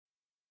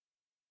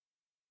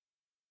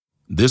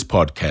This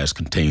podcast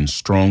contains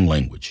strong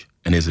language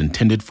and is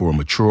intended for a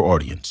mature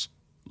audience.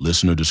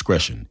 Listener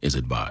discretion is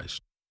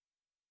advised.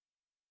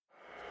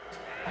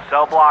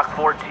 Cell block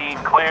 14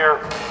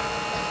 clear.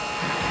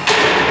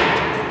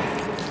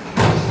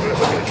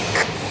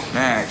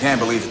 Man, I can't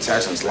believe the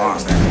Texans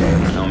lost that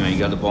game. I know, man. You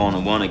got the ball in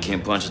the one, they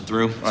can't punch it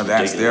through. Well,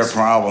 that's their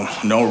problem.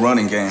 No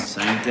running game.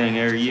 Same thing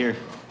every year.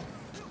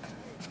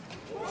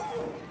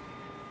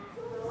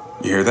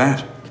 You hear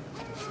that?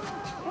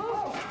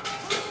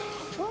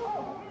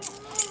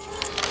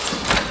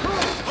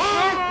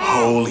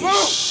 Holy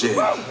shit.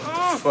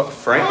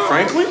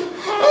 Franklin?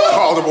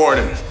 Call the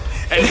warden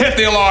and hit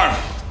the alarm.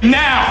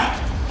 Now!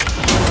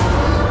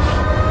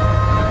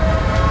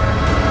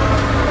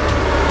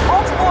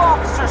 Multiple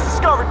officers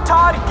discovered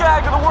tied and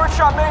gagged in the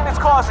workshop maintenance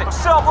closet of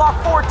cell block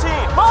 14.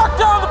 Lock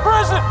down the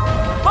prison!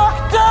 Lock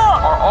it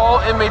down! Are all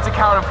inmates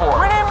accounted for?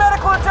 We need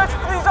medical attention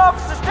for these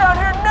officers down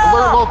here now!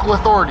 Alert local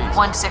authorities.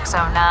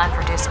 1609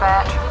 for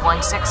dispatch.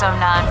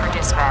 1609 for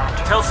dispatch.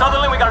 Tell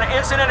Sutherland we got an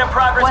incident in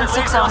progress at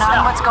Leesville 1609,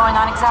 South. what's going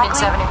on exactly?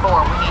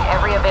 1074, we need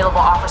every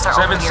available officer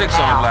over here 7-6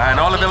 on now. the line.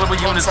 All available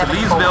units to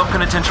 1074. Leesville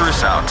Penitentiary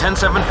South.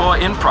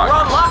 1074 in We're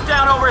progress. on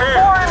lockdown over here.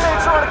 4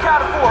 inmates are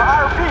unaccounted for.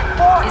 I repeat,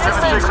 4 Is it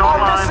inmates Leesville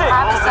are missing.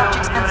 Have the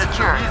subjects been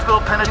secured? Do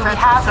we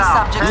have the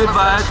subject's Be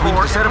advised, we need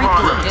to set up a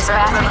crew.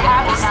 Dispatch, we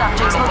have the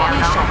subject's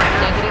location.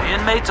 Negative.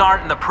 Inmates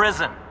aren't in the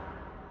prison.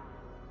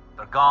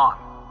 They're gone.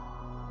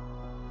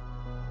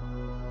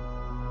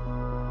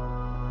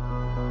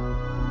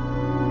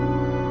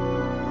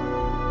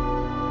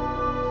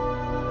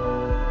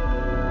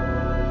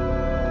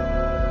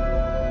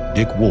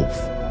 Dick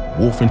Wolf,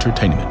 Wolf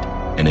Entertainment,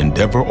 and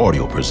Endeavor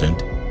Audio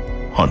present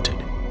Hunted.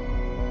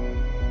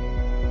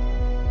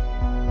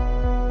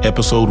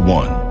 Episode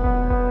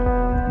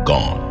 1,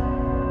 Gone.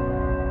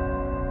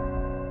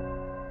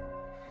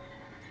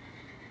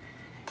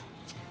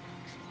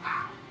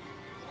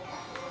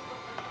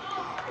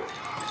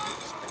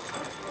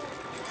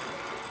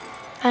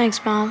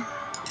 Thanks, Mom.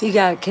 You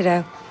got it,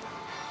 kiddo.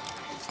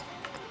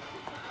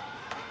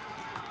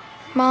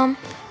 Mom,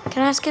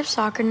 can I skip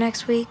soccer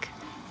next week?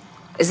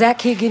 Is that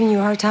kid giving you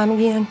a hard time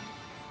again?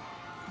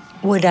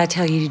 What did I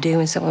tell you to do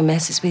when someone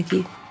messes with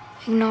you?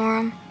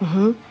 Ignore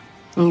him.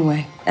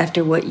 Anyway,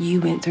 after what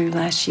you went through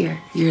last year,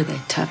 you're the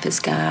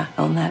toughest guy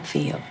on that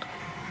field.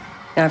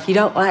 Now, if you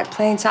don't like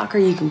playing soccer,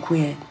 you can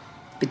quit.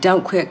 But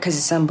don't quit because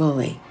of some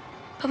bully.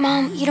 But,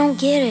 Mom, you don't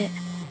get it.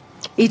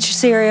 Eat your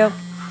cereal.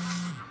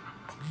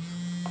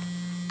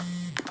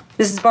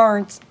 This is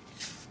Barnes.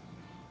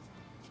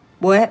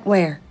 What?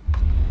 Where?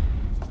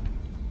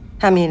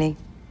 How many?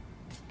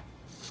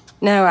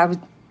 No, I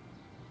would...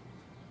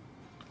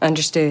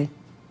 Understood.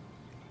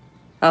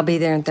 I'll be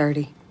there in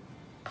 30.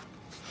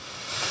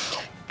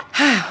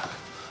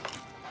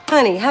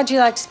 Honey, how'd you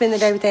like to spend the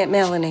day with Aunt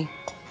Melanie?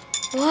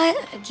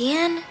 What?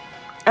 Again?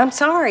 I'm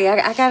sorry,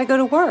 I gotta go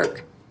to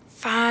work.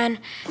 Fine.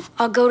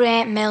 I'll go to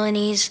Aunt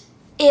Melanie's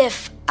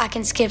if I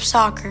can skip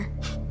soccer.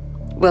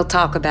 We'll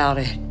talk about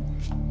it.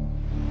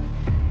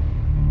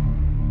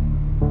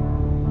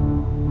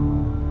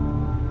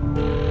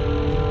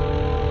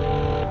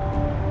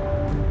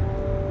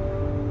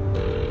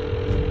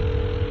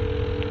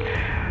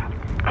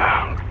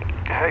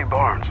 Hey,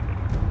 Barnes.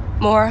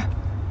 Maura,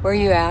 where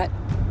you at?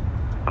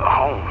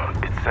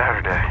 Home. It's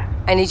Saturday.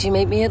 I need you to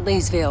meet me at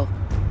Leesville.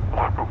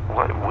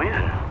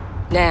 When?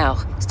 Now,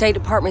 State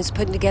Department's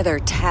putting together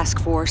a task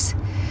force.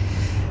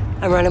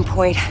 I'm running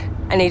point.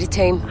 I need a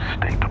team.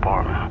 State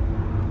Department.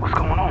 What's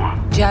going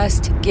on?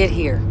 Just get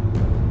here.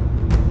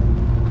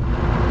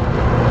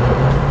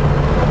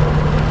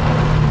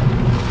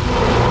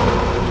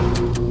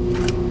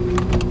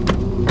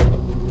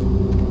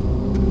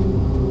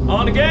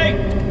 On the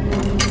gate.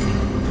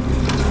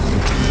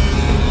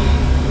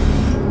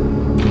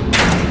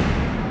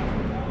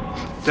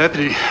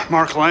 Deputy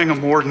Mark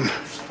Langham, Warden.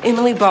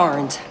 Emily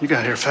Barnes. You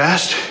got here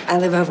fast. I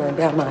live over in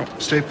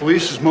Belmont. State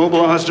Police has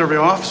mobilized every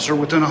officer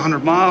within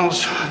 100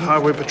 miles.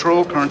 Highway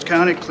Patrol, Kearns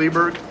County,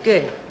 Kleberg.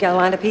 Good. Got a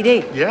line of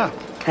PD? Yeah,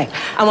 Okay.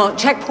 I want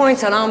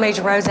checkpoints on all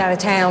major roads out of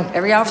town.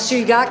 Every officer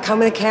you got,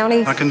 come in the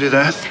county. I can do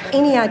that.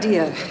 Any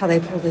idea how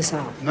they pull this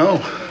off?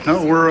 No,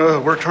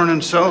 we're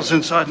turning cells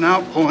inside and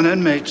out, pulling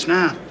inmates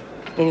now.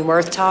 Any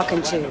worth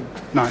talking to?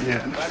 Not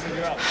yet.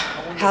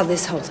 How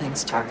this whole thing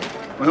started?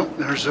 Well,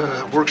 there's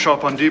a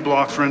workshop on D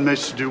Block for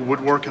inmates to do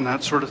woodwork and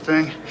that sort of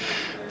thing.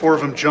 4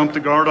 of them jumped the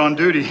guard on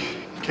duty.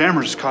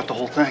 Cameras caught the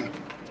whole thing.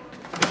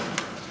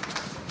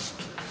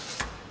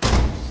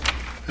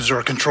 This is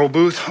our control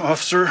booth,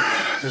 officer.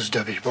 This is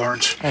Deputy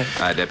Barnes. Hey.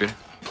 Hi, Deputy.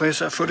 Play us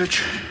that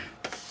footage.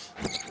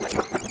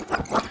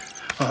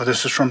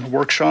 This is from the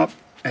workshop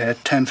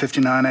at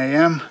 10:59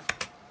 a.m.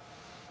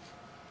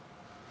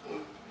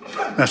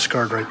 That's the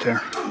guard right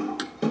there.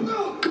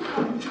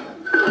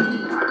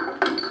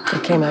 They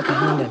came up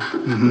behind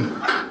him.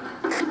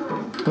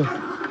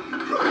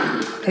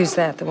 Who's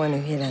that, the one who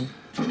hit him?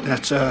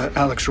 That's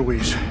Alex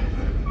Ruiz.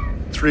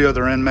 3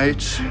 other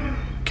inmates,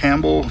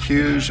 Campbell,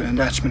 Hughes, and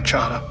that's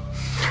Machado.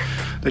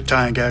 They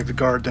tie and gag the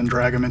guard, then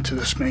drag him into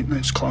this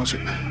maintenance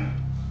closet.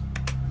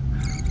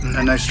 And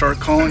then they start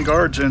calling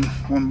guards in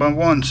one by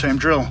one, same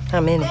drill.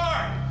 How many?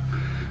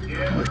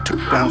 We took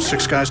down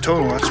 6 guys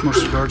total. That's most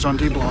of the guards on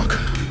D Block.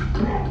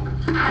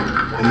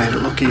 They made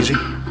it look easy.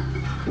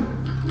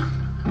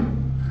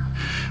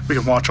 We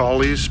can watch all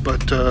these,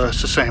 but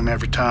it's the same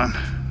every time.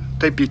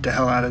 They beat the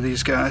hell out of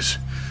these guys.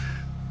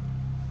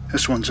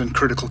 This one's in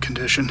critical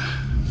condition.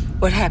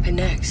 What happened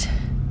next?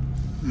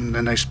 And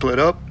then they split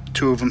up.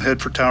 2 of them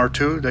head for Tower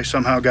 2. They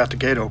somehow got the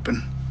gate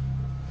open.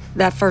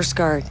 That first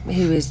guard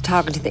who was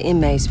talking to the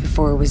inmates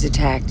before it was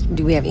attacked,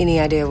 do we have any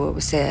idea what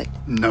was said?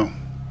 No.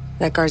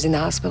 That guard's in the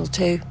hospital,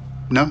 too?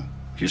 No,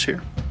 he's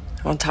here.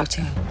 I want to talk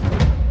to him.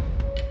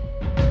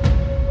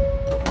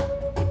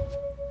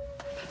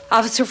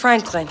 Officer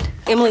Franklin,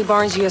 Emily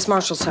Barnes, U.S.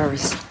 Marshal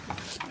Service.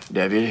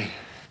 Deputy?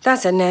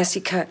 That's a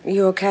nasty cut. Are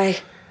you okay?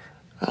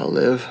 I'll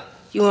live.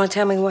 You want to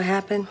tell me what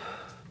happened?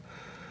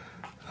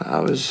 I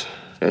was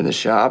in the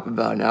shop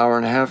about an hour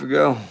and a half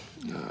ago.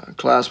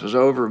 Class was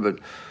over, but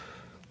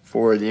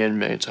 4 of the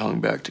inmates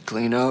hung back to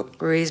clean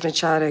up. Ruiz,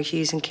 Machado,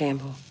 Hughes, and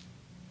Campbell.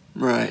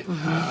 Right.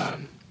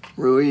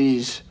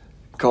 Ruiz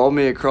called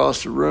me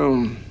across the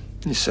room.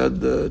 He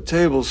said the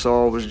table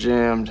saw was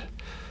jammed.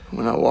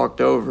 When I walked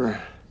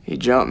over, he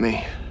jumped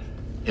me.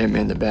 Hit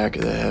me in the back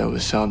of the head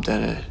with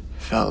something that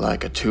felt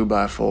like a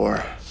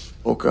 2x4.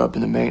 Woke up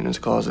in the maintenance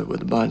closet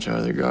with a bunch of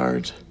other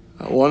guards.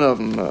 One of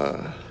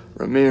them,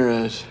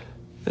 Ramirez,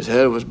 his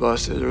head was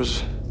busted. There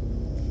was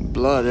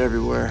blood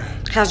everywhere.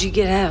 How'd you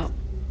get out?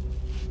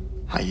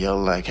 I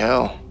yelled like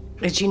hell.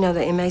 Did you know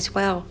the inmates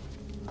well?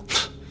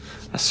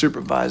 I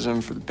supervised them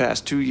for the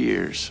past 2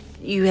 years.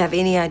 You have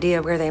any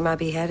idea where they might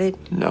be headed?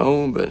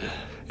 No, but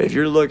if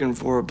you're looking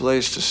for a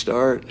place to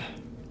start,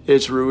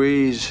 it's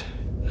Ruiz.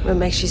 What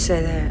makes you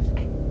say that?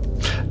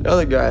 The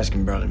other guys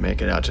can barely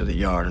make it out to the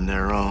yard on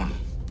their own.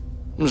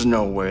 There's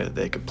no way that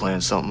they could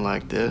plan something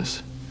like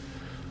this.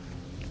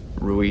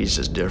 Ruiz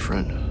is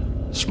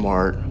different,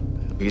 smart.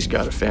 He's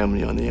got a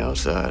family on the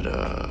outside,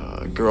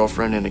 a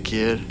girlfriend and a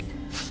kid.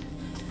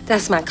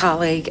 That's my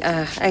colleague.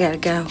 I gotta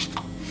go.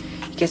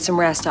 Get some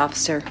rest,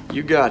 officer.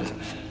 You got it.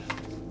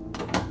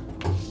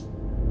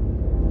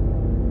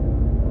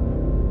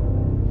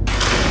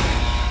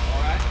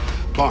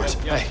 Barnes,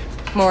 hey.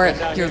 Mort,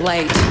 you're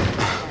late.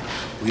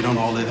 We don't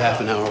all live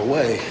half an hour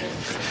away.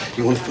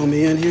 You want to fill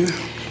me in here?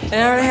 An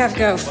hour and a half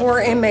ago,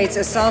 4 inmates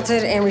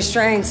assaulted and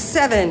restrained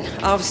 7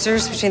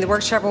 officers between the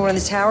workshop and one of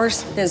the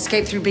towers, then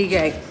escaped through B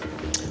gate.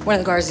 One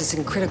of the guards is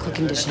in critical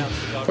condition.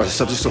 Are the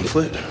subjects on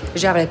foot? They're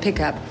driving a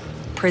pickup.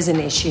 Prison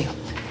issue.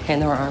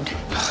 And they're armed.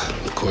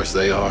 Of course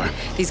they are.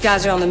 These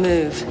guys are on the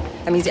move.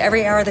 That means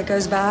every hour that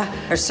goes by,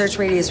 our search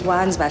radius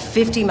widens by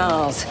 50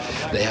 miles.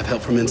 They have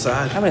help from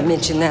inside? I'm gonna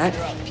mention that.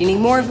 If you need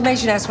more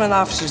information, ask one of the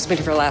officers who's been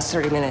here for the last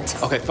 30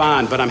 minutes. Okay,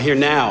 fine, but I'm here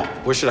now.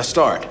 Where should I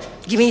start?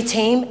 Give me a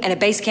team and a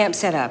base camp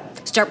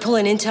setup. Start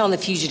pulling intel on the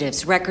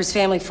fugitives, records,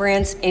 family,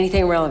 friends,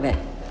 anything relevant.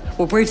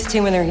 We'll brief the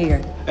team when they're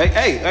here.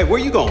 Hey, where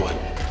you going?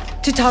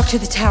 To talk to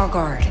the tower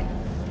guard.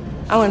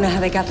 I wanna know how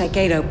they got that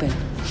gate open.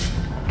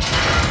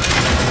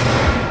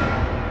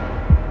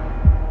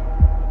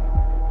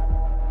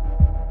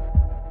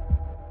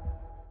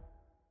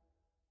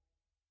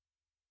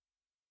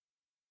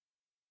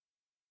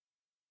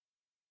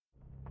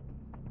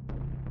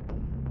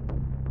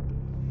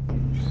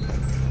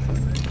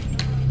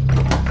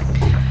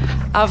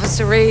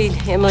 Officer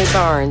Reed, Emily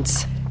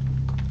Barnes.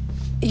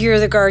 You're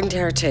the guard in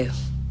Tower 2.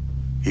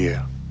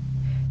 Yeah.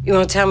 You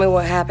want to tell me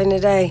what happened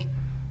today?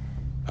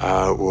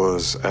 I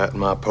was at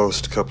my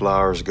post a couple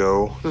hours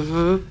ago.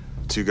 Mm-hmm.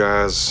 2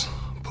 guys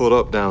pulled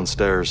up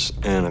downstairs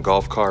in a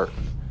golf cart.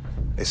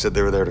 They said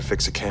they were there to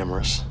fix the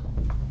cameras.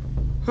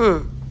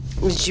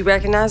 Did you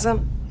recognize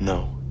them?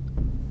 No.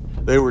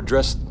 They were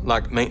dressed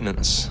like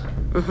maintenance.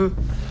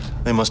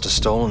 Mm-hmm. They must have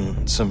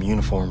stolen some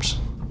uniforms.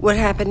 What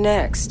happened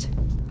next?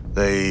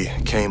 They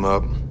came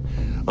up,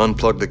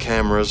 unplugged the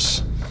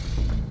cameras,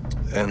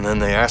 and then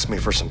they asked me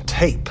for some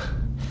tape.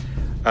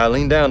 I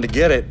leaned down to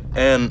get it,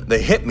 and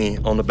they hit me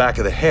on the back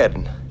of the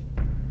head.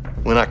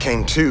 When I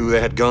came to, they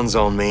had guns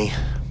on me.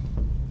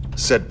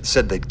 Said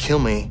they'd kill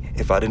me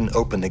if I didn't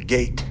open the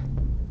gate.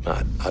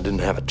 I didn't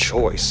have a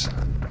choice.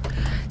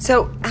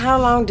 So, how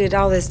long did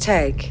all this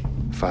take?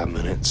 5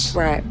 minutes.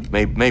 Right.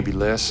 Maybe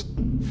less.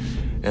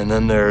 And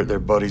then their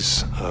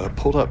buddies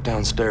pulled up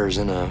downstairs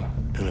in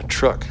a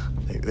truck.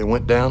 They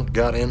went down,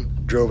 got in,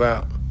 drove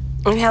out.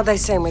 And how'd they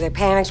seem? Were they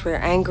panicked? Were they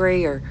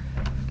angry, or?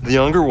 The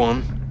younger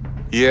one,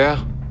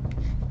 yeah.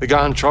 The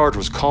guy in charge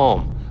was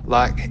calm,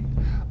 like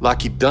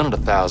he'd done it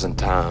 1,000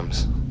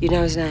 times. You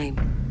know his name?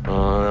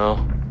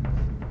 No.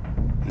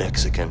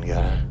 Mexican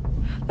guy.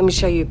 Let me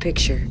show you a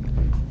picture.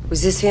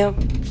 Was this him?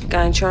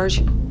 Guy in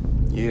charge?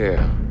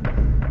 Yeah.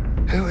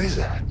 Who is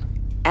that?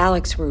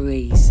 Alex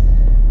Ruiz.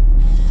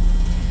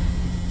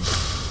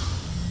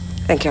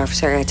 Thank you,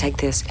 officer. I gotta take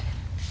this.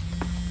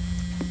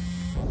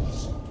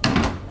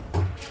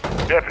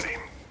 Deputy,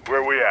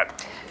 where we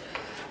at?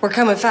 We're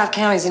coming 5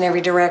 counties in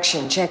every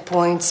direction.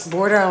 Checkpoints,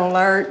 border on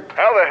alert.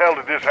 How the hell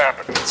did this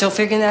happen? Still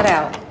figuring that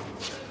out.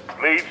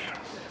 Leads?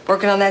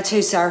 Working on that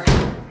too, sir.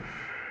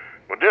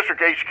 Well,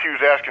 District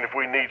HQ's asking if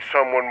we need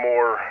someone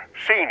more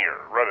senior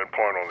running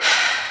point on this.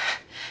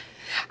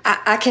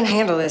 I can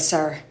handle this,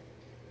 sir.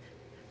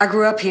 I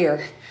grew up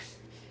here.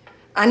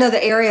 I know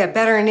the area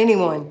better than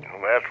anyone.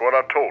 Well, that's what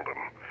I told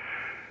them.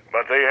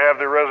 But they have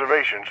their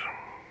reservations.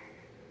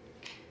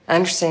 I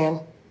understand.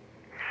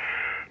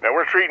 Now,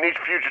 we're treating each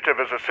fugitive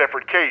as a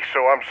separate case,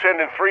 so I'm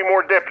sending 3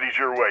 more deputies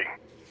your way.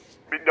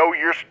 No,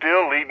 you're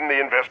still leading the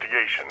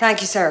investigation.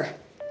 Thank you, sir.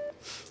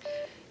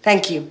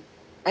 Thank you.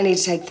 I need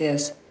to take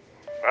this.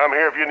 I'm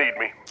here if you need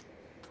me.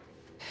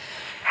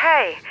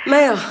 Hey.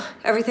 Mel,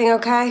 everything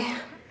okay?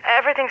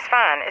 Everything's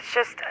fine. It's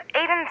just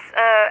Aiden's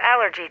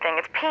allergy thing.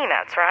 It's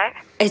peanuts, right?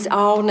 It's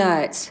all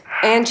nuts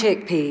and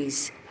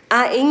chickpeas.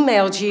 I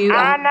emailed you.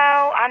 I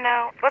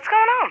know. What's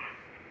going on?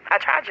 I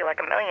tried you like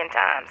a million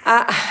times.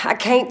 I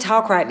can't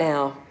talk right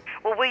now.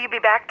 Well, will you be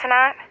back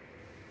tonight?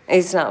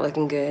 It's not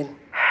looking good.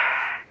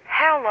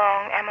 How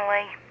long,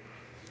 Emily?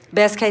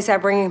 Best case, I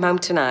bring him home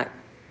tonight.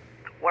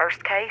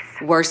 Worst case?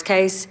 Worst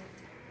case,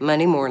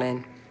 Monday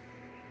morning.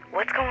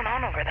 What's going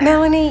on over there?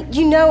 Melanie,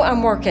 you know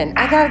I'm working.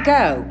 I gotta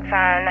go.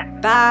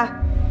 Fine. Bye.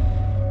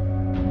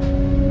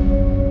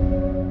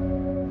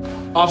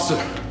 Officer,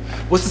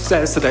 what's the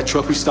status of that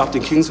truck we stopped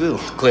in Kingsville?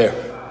 Clear.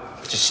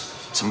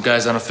 Just some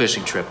guys on a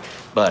fishing trip.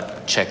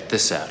 But check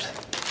this out.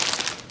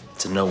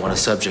 It's a note one of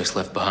subjects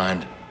left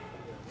behind.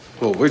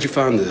 Well, where'd you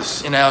find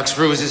this? In Alex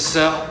Ruiz's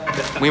cell.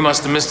 We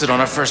must have missed it on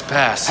our first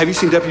pass. Have you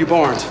seen Deputy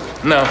Barnes?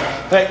 No.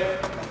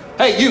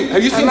 Hey, you,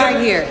 have you seen I'm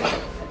right here.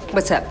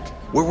 What's up?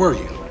 Where were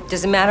you?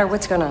 Doesn't matter.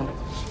 What's going on?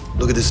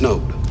 Look at this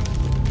note.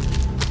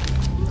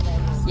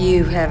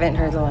 You haven't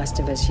heard the last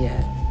of us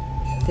yet.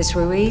 This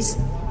Ruiz?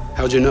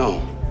 How'd you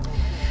know?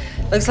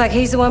 Looks like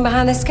he's the one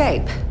behind the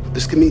escape.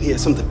 This could mean he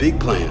has something big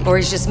planned. Or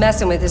he's just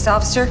messing with this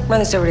officer. Run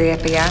this over to the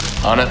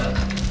FBI. On it.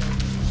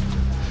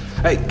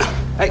 Hey,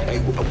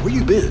 where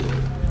you been?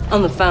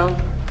 On the phone.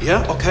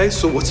 Yeah, okay,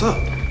 so what's up?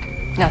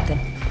 Nothing.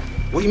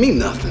 What do you mean,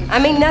 nothing? I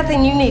mean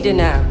nothing you need to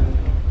know.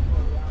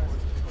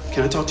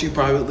 Can I talk to you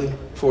privately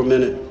for a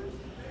minute?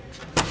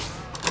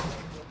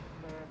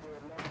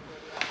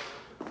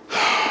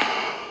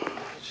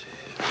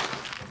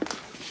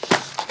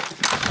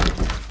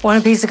 Want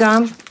a piece of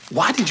gum?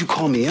 Why did you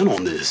call me in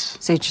on this?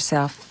 Suit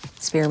yourself.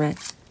 Spearmint.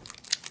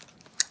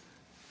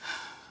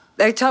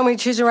 They told me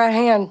to choose the right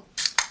hand.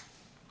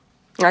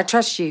 I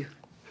trust you.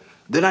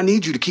 Then I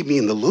need you to keep me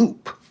in the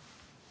loop.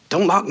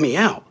 Don't lock me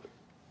out.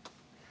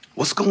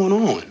 What's going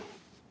on?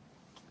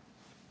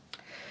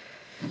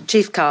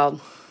 Chief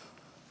called.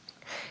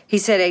 He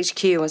said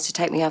HQ wants to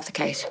take me off the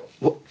case.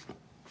 What?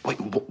 Wait,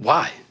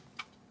 why?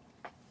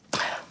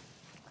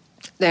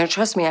 They don't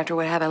trust me after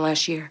what happened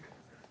last year.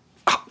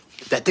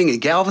 That thing at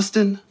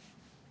Galveston?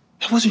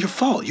 It wasn't your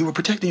fault. You were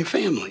protecting your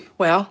family.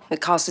 Well, it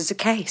cost us a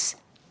case.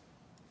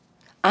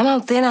 I'm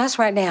on thin ice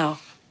right now.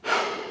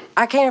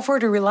 I can't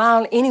afford to rely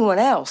on anyone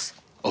else.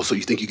 Oh, so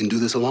you think you can do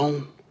this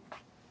alone?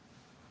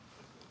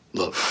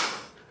 Look,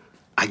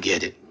 I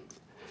get it.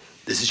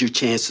 This is your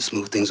chance to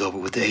smooth things over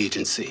with the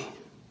agency.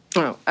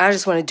 Oh, I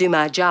just want to do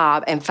my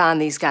job and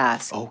find these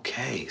guys.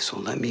 Okay, so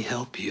let me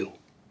help you.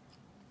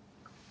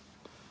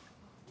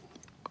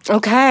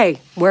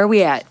 Okay, where are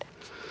we at?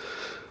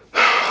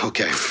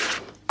 Okay.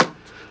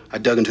 I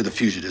dug into the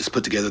fugitives,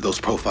 put together those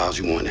profiles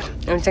you wanted.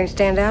 Anything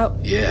stand out?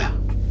 Yeah.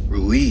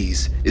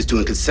 Ruiz is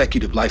doing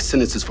consecutive life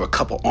sentences for a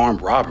couple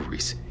armed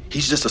robberies.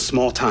 He's just a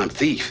small-time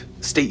thief.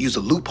 The state used a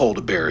loophole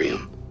to bury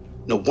him.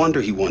 No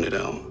wonder he wanted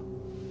out.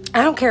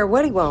 I don't care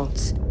what he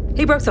wants.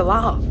 He broke the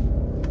law.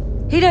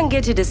 He doesn't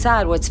get to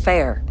decide what's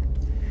fair.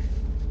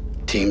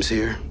 Team's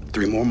here.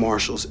 3 more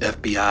marshals,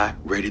 FBI,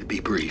 ready to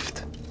be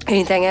briefed.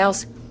 Anything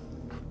else?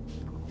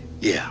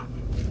 Yeah.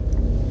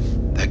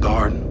 That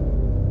guard,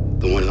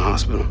 the one in the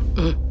hospital,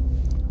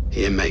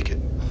 he didn't make it.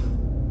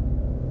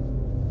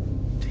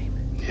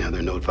 Yeah,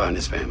 they're notifying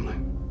his family.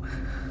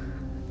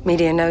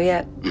 Media know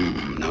yet?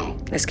 No.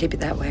 Let's keep it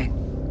that way.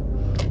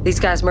 These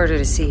guys murdered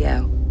a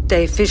CEO.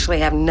 They officially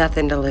have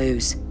nothing to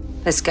lose.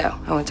 Let's go.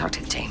 I want to talk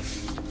to the team.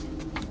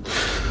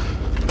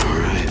 All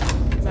right.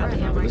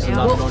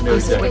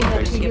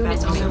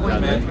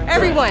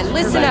 Everyone,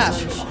 listen up.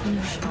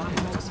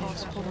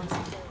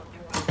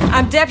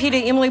 I'm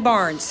Deputy Emily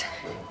Barnes.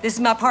 This is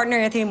my partner,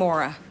 Anthony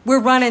Mora. We're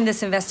running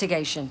this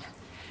investigation.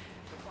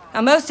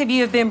 Now, most of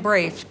you have been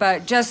briefed,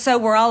 but just so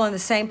we're all on the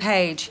same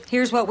page,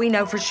 here's what we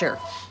know for sure.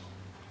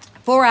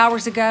 4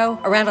 hours ago,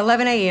 around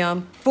 11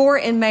 a.m., 4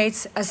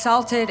 inmates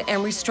assaulted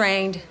and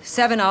restrained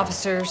 7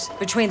 officers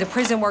between the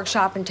prison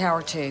workshop and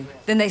Tower 2.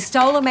 Then they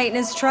stole a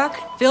maintenance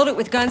truck, filled it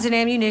with guns and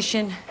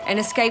ammunition, and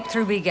escaped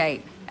through B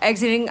Gate,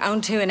 exiting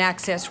onto an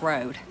access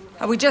road.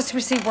 We just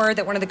received word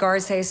that one of the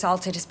guards they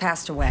assaulted has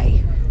passed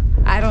away.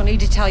 I don't need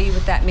to tell you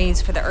what that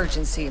means for the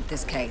urgency of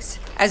this case.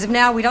 As of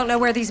now, we don't know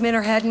where these men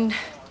are heading,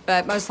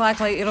 but most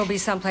likely it'll be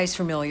someplace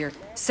familiar.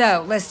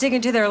 So let's dig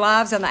into their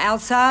lives on the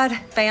outside.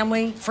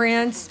 Family,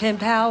 friends, pen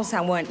pals.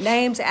 I want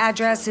names,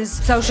 addresses,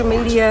 social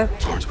media.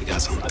 Barnes, we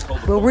got something.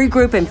 We'll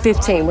regroup in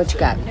 15. What you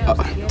got?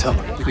 Tell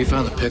her. We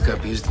found the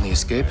pickup used in the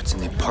escape. It's in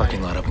the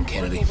parking lot up in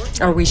Kennedy.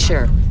 Are we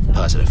sure?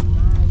 Positive.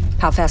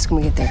 How fast can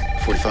we get there?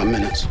 45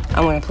 minutes.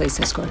 I want a police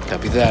escort.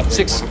 Copy that.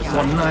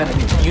 619, I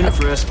need a unit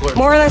for escort.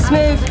 More or less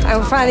move. I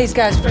will find these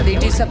guys before they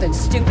do something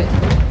stupid.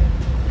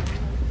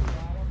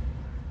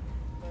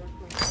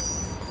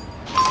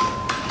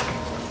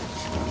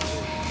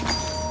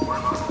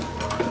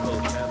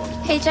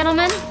 Hey,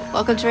 gentlemen.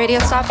 Welcome to Radio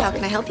Stop. How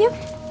can I help you?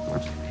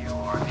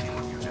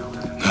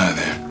 Hi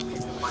there.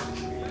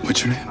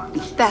 What's your name?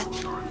 Beth.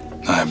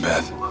 Hi,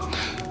 Beth.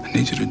 I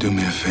need you to do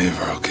me a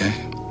favor, okay?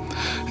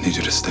 I need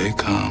you to stay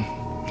calm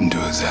and do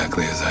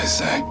exactly as I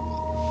say.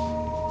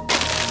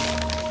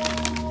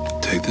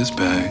 Take this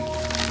bag,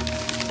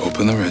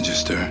 open the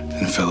register,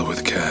 and fill it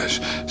with cash.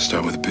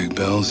 Start with big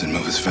bells and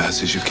move as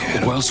fast as you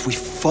can. Or else we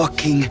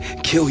fucking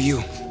kill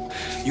you.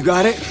 You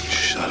got it?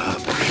 Shut up.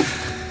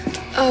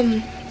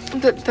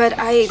 But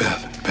I...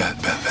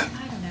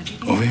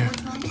 Beth. Over here.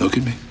 Look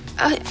at me.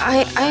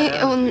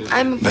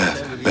 I'm...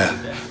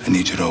 Beth, I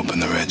need you to open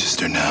the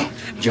register now.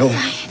 Yo,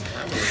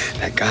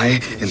 that guy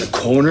in the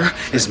corner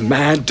is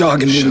mad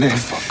dogging in there. Shut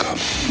the fuck up.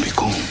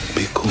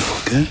 Be cool,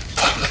 okay?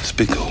 Just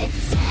be cool.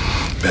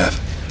 Beth,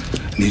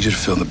 I need you to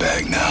fill the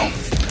bag now.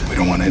 We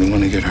don't want anyone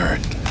to get hurt.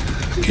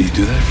 Can you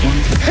do that for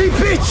me? Hey,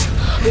 bitch!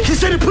 He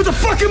said to put the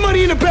fucking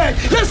money in the bag.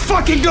 Let's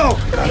fucking go.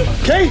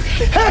 Okay?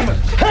 Hey,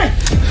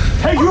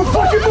 you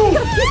fucking move!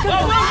 Everyone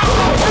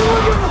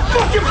get on the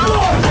fucking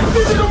floor!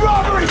 This is a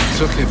robbery!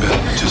 It's okay,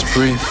 Beth. Just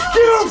breathe.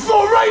 Get on the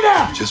floor right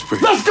now! Just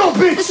breathe. Let's go,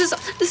 bitch! This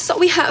is all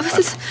we have.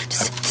 Just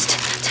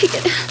take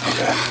it.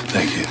 Okay,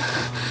 thank you.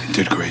 You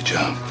did a great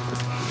job.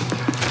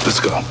 Let's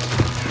go.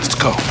 Let's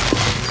go.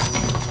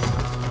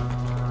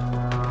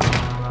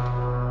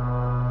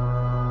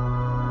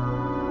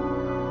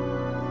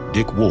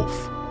 Dick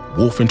Wolf,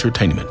 Wolf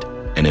Entertainment,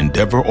 and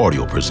Endeavor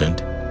Audio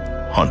present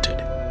Hunted,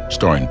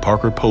 starring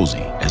Parker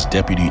Posey as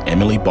Deputy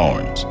Emily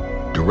Barnes,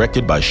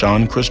 directed by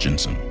Sean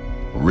Christensen,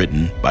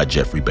 written by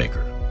Jeffrey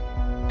Baker.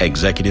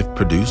 Executive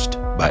produced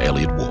by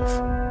Elliot Wolf.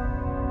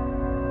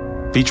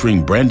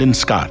 Featuring Brandon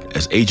Scott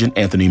as Agent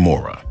Anthony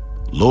Mora,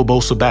 Lobo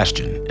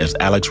Sebastian as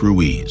Alex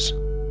Ruiz,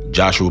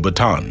 Joshua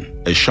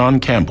Baton as Sean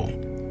Campbell,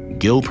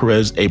 Gil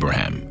Perez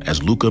Abraham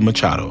as Luca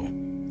Machado,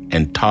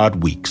 and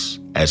Todd Weeks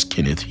as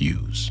Kenneth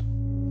Hughes.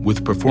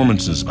 With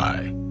performances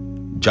by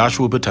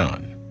Joshua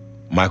Baton,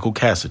 Michael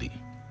Cassidy,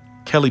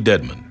 Kelly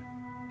Dedman,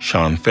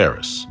 Sean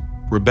Ferris,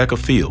 Rebecca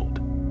Field,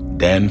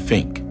 Dan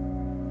Fink,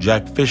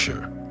 Jack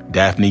Fisher,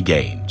 Daphne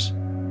Gaines,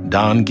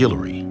 Don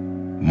Guillory,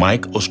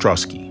 Mike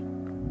Ostrowski,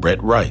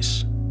 Brett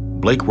Rice,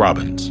 Blake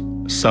Robbins,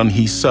 Sun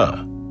Hee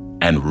Suh,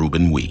 and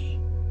Ruben Wee.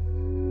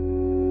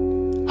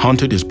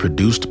 Haunted is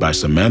produced by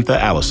Samantha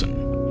Allison,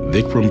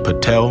 Vikram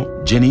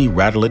Patel, Jenny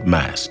Radelet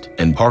Mast,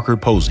 and Parker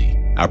Posey.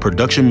 Our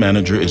production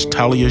manager is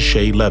Talia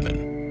Shea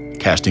Levin.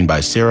 Casting by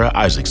Sarah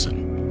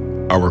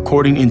Isaacson. Our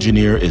recording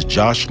engineer is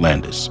Josh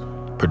Landis.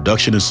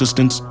 Production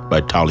assistance by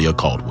Talia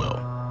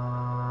Caldwell.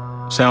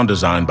 Sound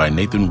design by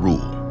Nathan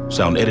Rule.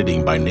 Sound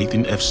editing by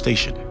Nathan F.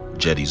 Station,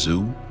 Jetty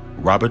Zoo,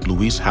 Robert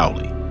Louis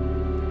Howley.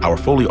 Our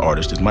Foley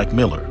artist is Mike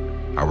Miller.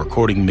 Our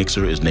recording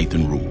mixer is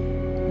Nathan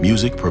Rule.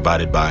 Music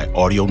provided by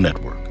Audio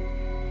Network.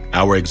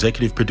 Our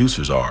executive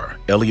producers are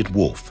Elliot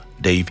Wolf,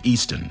 Dave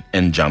Easton,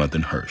 and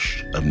Jonathan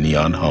Hirsch of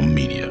Neon Hum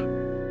Media.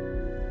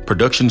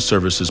 Production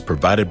services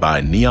provided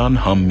by Neon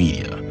Hum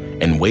Media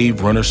and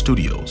Wave Runner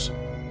Studios.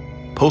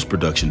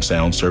 Post-production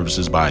sound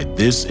services by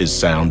This Is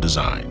Sound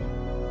Design.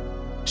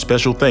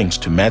 Special thanks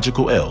to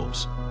Magical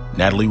Elves,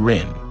 Natalie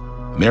Wren,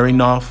 Mary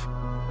Knopf,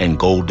 and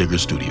Gold Digger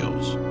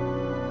Studios.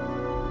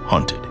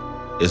 Haunted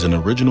is an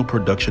original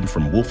production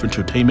from Wolf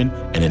Entertainment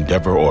and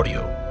Endeavor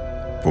Audio.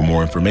 For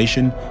more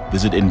information,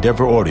 visit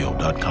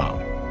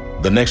EndeavorAudio.com.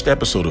 The next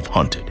episode of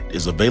Haunted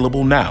is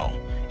available now.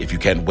 If you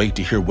can't wait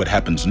to hear what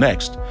happens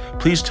next,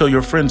 please tell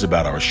your friends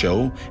about our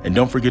show and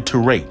don't forget to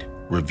rate,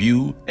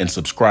 review, and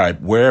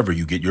subscribe wherever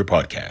you get your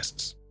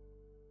podcasts.